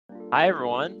Hi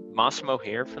everyone, Massimo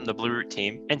here from the Bluroot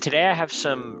team, and today I have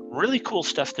some really cool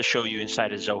stuff to show you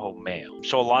inside of Zoho Mail.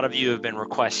 So a lot of you have been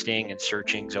requesting and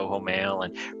searching Zoho Mail,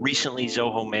 and recently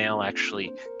Zoho Mail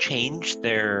actually changed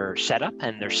their setup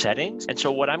and their settings. And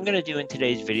so what I'm going to do in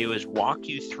today's video is walk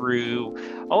you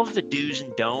through all of the do's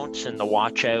and don'ts and the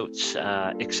watch outs,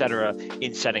 etc.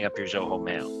 in setting up your Zoho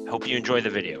Mail. I hope you enjoy the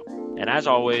video. And as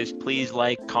always, please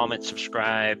like, comment,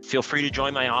 subscribe. Feel free to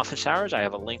join my office hours. I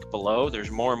have a link below. There's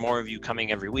more and more of you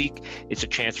coming every week. It's a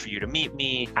chance for you to meet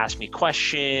me, ask me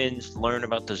questions, learn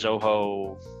about the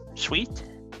Zoho suite,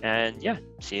 and yeah,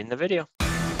 see you in the video.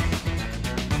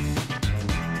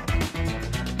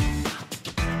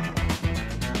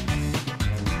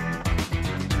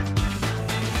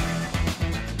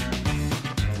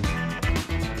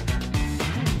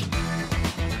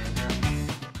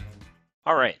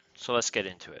 All right, so let's get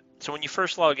into it. So when you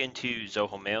first log into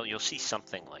Zoho Mail, you'll see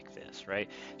something like this, right?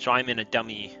 So I'm in a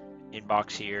dummy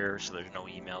inbox here, so there's no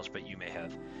emails, but you may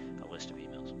have a list of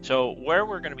emails. So where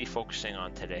we're going to be focusing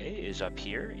on today is up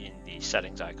here in the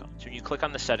settings icon. So when you click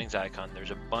on the settings icon,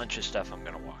 there's a bunch of stuff I'm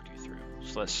going to walk you through.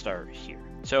 So let's start here.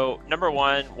 So number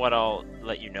one, what I'll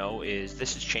let you know is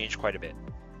this has changed quite a bit,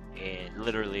 and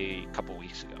literally a couple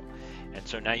weeks ago. And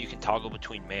so now you can toggle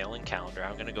between mail and calendar.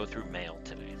 I'm going to go through mail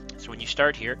today. So when you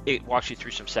start here, it walks you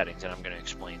through some settings and I'm going to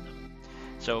explain them.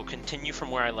 So continue from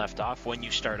where I left off. When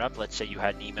you start up, let's say you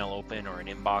had an email open or an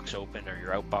inbox open or your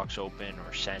outbox open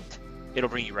or sent, it'll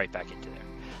bring you right back into there.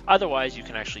 Otherwise, you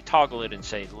can actually toggle it and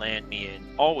say land me in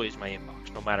always my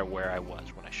inbox, no matter where I was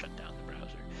when I shut down the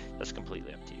browser. That's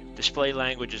completely up to you. Display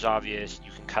language is obvious.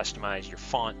 You can customize your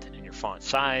font and your font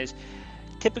size.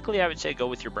 Typically, I would say go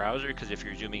with your browser, because if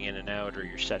you're zooming in and out or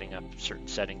you're setting up certain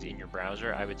settings in your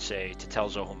browser, I would say to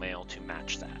tell Zoho Mail to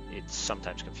match that. It's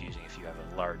sometimes confusing if you have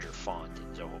a larger font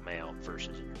in Zoho Mail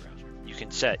versus in your browser. You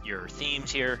can set your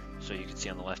themes here, so you can see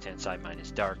on the left-hand side mine is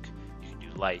dark. You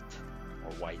can do light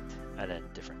or white, and then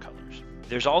different colors.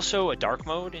 There's also a dark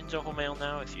mode in Zoho Mail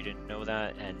now, if you didn't know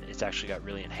that, and it's actually got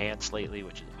really enhanced lately,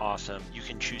 which is awesome. You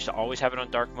can choose to always have it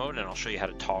on dark mode, and I'll show you how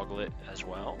to toggle it as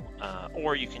well.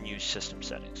 Or you can use system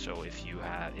settings. So if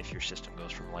your system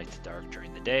goes from light to dark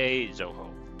during the day,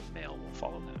 Zoho Mail will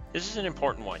follow that. This is an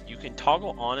important one. You can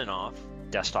toggle on and off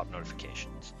desktop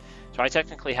notifications. So I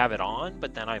technically have it on,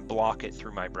 but then I block it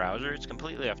through my browser. It's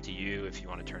completely up to you if you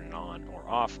want to turn it on or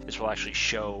off. This will actually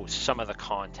show some of the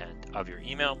content of your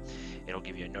email. It'll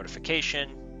give you a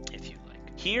notification if you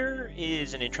like. Here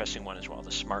is an interesting one as well,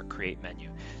 the Smart Create menu.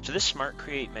 So this Smart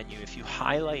Create menu, if you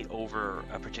highlight over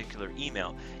a particular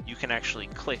email, you can actually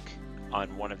click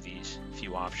on one of these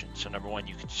few options. So number one,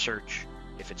 you can search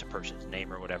if it's a person's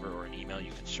name or whatever, or an email,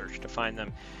 you can search to find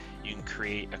them. You can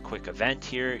create a quick event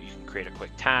here, you can create a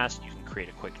quick task, you can create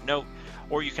a quick note,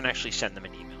 or you can actually send them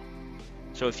an email.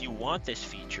 So if you want this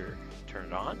feature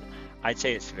turned on, I'd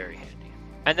say it's very handy.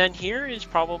 And then here is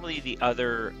probably the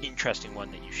other interesting one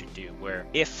that you should do, where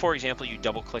if, for example, you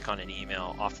double click on an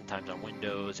email, oftentimes on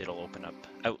Windows, it'll open up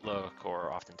Outlook,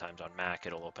 or oftentimes on Mac,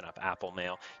 it'll open up Apple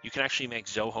Mail. You can actually make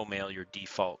Zoho Mail your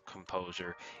default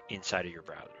composer inside of your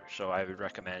browser. So I would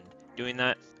recommend doing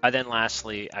that. And then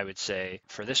lastly, I would say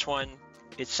for this one,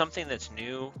 it's something that's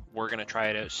new. We're going to try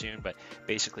it out soon, but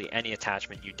basically any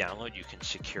attachment you download, you can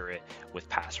secure it with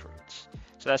passwords.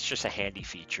 So that's just a handy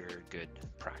feature, good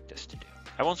practice to do.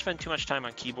 I won't spend too much time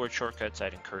on keyboard shortcuts.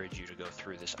 I'd encourage you to go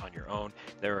through this on your own.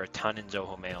 There are a ton in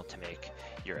Zoho Mail to make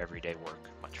your everyday work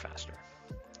much faster.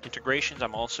 Integrations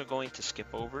I'm also going to skip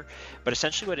over, but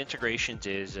essentially what integrations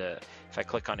is, if I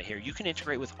click on it here, you can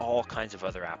integrate with all kinds of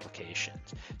other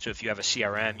applications. So if you have a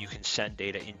CRM, you can send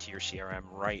data into your CRM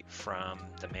right from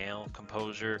the Mail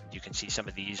Composer. You can see some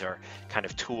of these are kind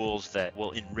of tools that will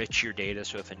enrich your data.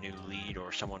 So if a new lead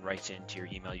or someone writes into your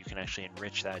email, you can actually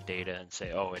enrich that data and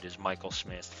say, oh, it is Michael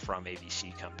Smith from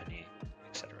ABC Company,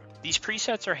 etc. These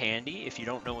presets are handy. If you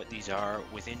don't know what these are,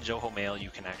 within Zoho Mail,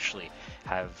 you can actually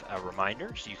have a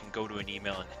reminder. So you can go to an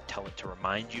email and tell it to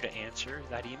remind you to answer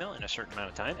that email in a certain amount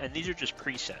of time. And these are just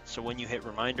presets. So when you hit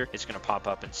reminder, it's going to pop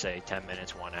up and say 10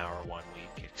 minutes, 1 hour, 1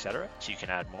 week, etc. So you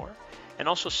can add more. And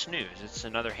also snooze. It's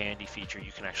another handy feature.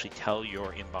 You can actually tell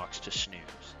your inbox to snooze.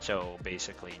 So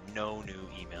basically, no new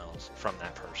emails from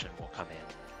that person will come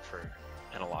in for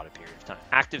an allotted period of time.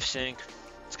 Active sync.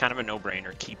 It's kind of a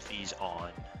no-brainer. Keep these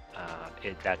on.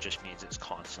 That just means it's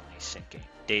constantly syncing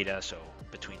data, so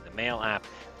between the mail app,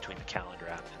 between the calendar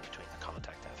app, and between the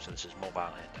contact app. So this is mobile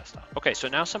and desktop. Okay, so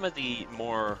now some of the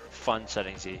more fun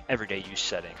settings, the everyday use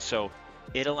settings. So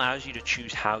it allows you to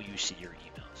choose how you see your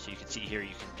email. So you can see here,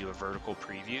 you can do a vertical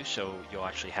preview. So you'll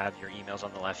actually have your emails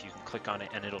on the left. You can click on it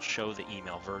and it'll show the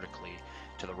email vertically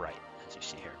to the right, as you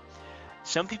see here.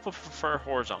 Some people prefer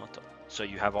horizontal. So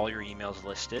you have all your emails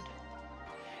listed,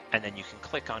 and then you can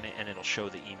click on it and it'll show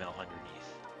the email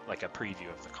underneath, like a preview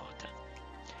of the content.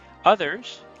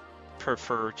 Others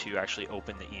prefer to actually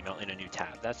open the email in a new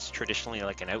tab. That's traditionally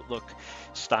like an Outlook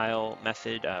style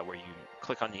method where you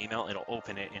click on the email, it'll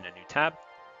open it in a new tab,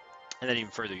 and then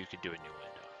even further you could do a new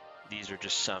window. These are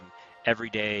just some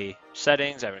everyday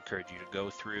settings I would encourage you to go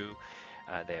through.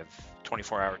 They have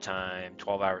 24-hour time,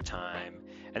 12-hour time,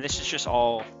 and this is just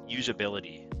all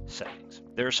usability settings.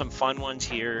 There are some fun ones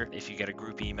here. If you get a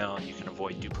group email, you can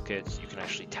avoid duplicates. You can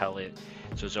actually tell it.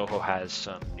 So Zoho has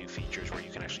some new features where you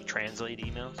can actually translate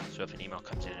emails. So if an email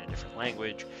comes in a different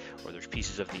language, or there's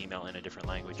pieces of the email in a different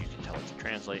language, you can tell it to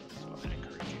translate. So I would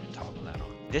encourage you to toggle that on.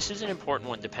 This is an important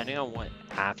one depending on what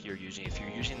app you're using. If you're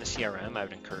using the CRM, I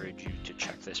would encourage you to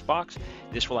check this box.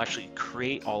 This will actually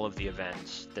create all of the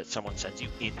events that someone sends you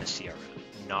in the CRM,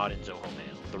 not in Zoho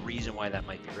Mail. The reason why that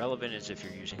might be relevant is if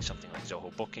you're using something like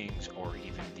Zoho Bookings or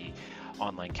even the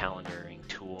online calendaring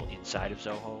tool inside of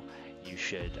Zoho, you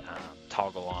should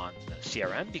toggle on the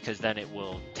CRM, because then it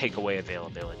will take away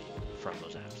availability from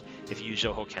those apps. If you use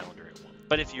Zoho Calendar, it won't.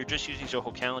 But if you're just using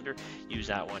Zoho Calendar, use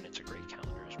that one. It's a great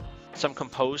calendar as well. Some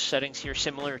compose settings here,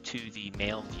 similar to the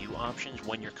mail view options.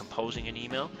 When you're composing an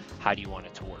email, how do you want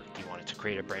it to work? Do you want it to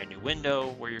create a brand new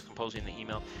window where you're composing the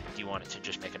email? Do you want it to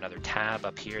just make another tab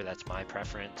up here? That's my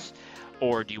preference.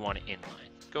 Or do you want it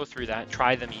inline? Go through that,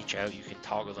 try them each out. You can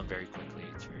toggle them very quickly.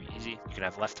 It's very easy. You can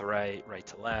have left to right, right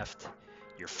to left.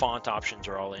 Your font options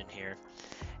are all in here.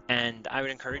 And I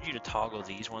would encourage you to toggle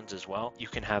these ones as well. You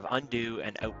can have undo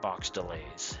and outbox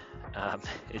delays.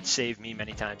 It saved me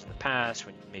many times in the past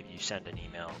when maybe you send an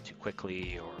email too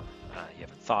quickly, or you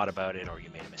haven't thought about it, or you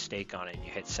made a mistake on it and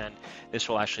you hit send. This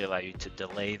will actually allow you to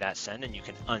delay that send, and you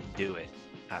can undo it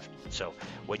after. So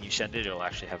when you send it, it'll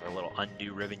actually have a little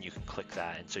undo ribbon. You can click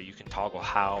that, and so you can toggle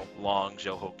how long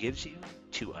Zoho gives you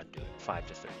to undo it, 5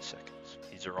 to 30 seconds.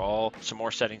 These are all some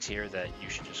more settings here that you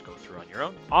should just go through on your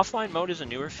own. Offline mode is a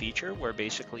newer feature where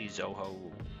basically Zoho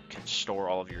can store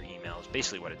all of your emails.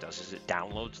 Basically what it does is it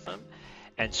downloads them,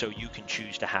 and so you can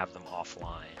choose to have them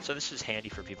offline. So this is handy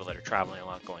for people that are traveling a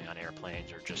lot, going on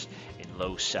airplanes, or just in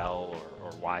low cell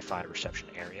or Wi-Fi reception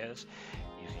areas.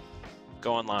 You can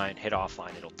go online, hit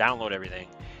offline, it'll download everything,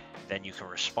 then you can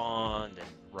respond and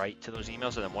write to those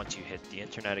emails, and then once you hit the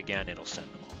internet again, it'll send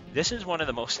them all. This is one of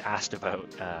the most asked about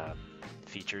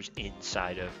features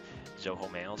inside of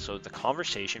Zoho Mail. So the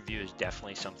conversation view is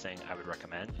definitely something I would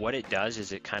recommend. What it does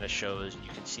is it kind of shows, you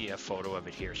can see a photo of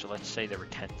it here. So let's say there were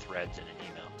 10 threads in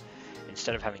an email.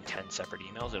 Instead of having 10 separate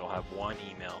emails, it'll have one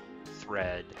email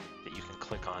thread that you can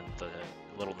click on the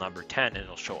little number 10, and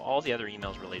it'll show all the other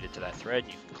emails related to that thread.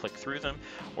 You can click through them,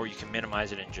 or you can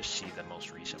minimize it and just see the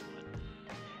most recent one.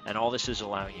 And all this is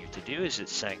allowing you to do is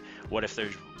it's saying, what if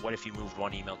you moved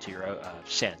one email to your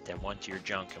sent and one to your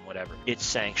junk and whatever. It's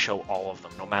saying show all of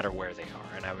them no matter where they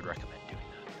are, and I would recommend doing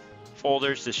that.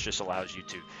 Folders, this just allows you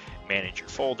to manage your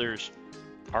folders.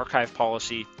 Archive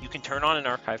policy, you can turn on an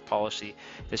archive policy.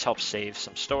 This helps save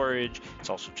some storage. It's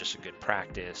also just a good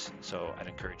practice, so I'd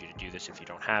encourage you to do this if you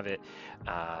don't have it,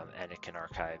 and it can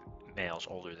archive mails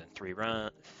older than 3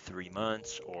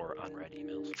 months or unread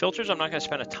emails. Filters I'm not going to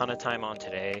spend a ton of time on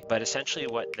today, but essentially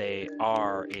what they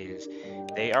are is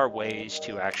they are ways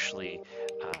to actually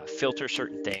filter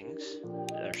certain things.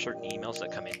 There are certain emails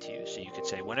that come into you. So you could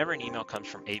say whenever an email comes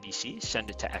from ABC, send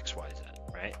it to XYZ,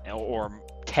 right? Or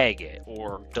tag it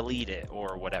or delete it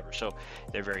or whatever. So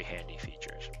they're very handy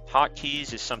features.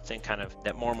 Hotkeys is something kind of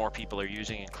that more and more people are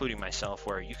using, including myself,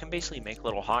 where you can basically make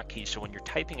little hotkeys. So when you're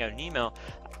typing out an email,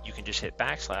 you can just hit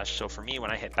 /. So for me, when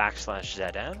I hit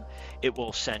 /ZM, it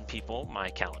will send people my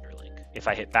calendar link. If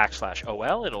I hit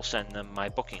 /OL, it'll send them my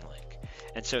booking link.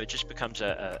 And so it just becomes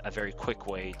a very quick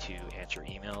way to answer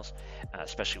emails,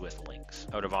 especially with links.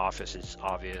 Out of office is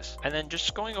obvious. And then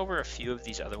just going over a few of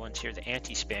these other ones here, the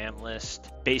anti-spam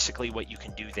list. Basically what you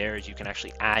can do there is you can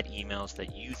actually add emails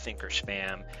that you think are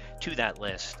spam to that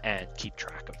list and keep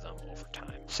track of them over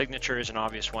time. Signature is an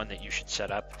obvious one that you should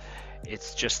set up.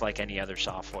 It's just like any other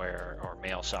software or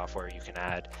mail software. You can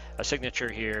add a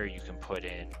signature here. You can put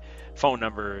in phone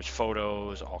numbers,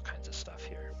 photos, all kinds of stuff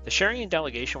here. The sharing and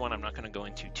delegation one I'm not going to go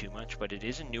into too much, but it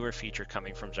is a newer feature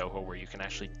coming from Zoho where you can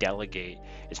actually delegate.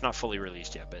 It's not fully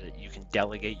released yet, but you can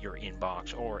delegate your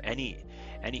inbox or any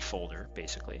folder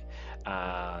basically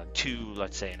to,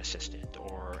 let's say, an assistant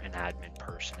or an admin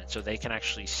person, and so they can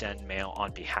actually send mail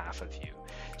on behalf of you.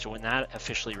 So when that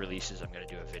officially releases, I'm going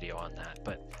to do a video on that.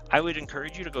 But I would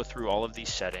encourage you to go through all of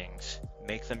these settings,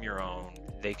 make them your own.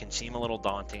 They can seem a little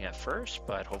daunting at first,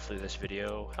 but hopefully this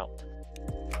video helped.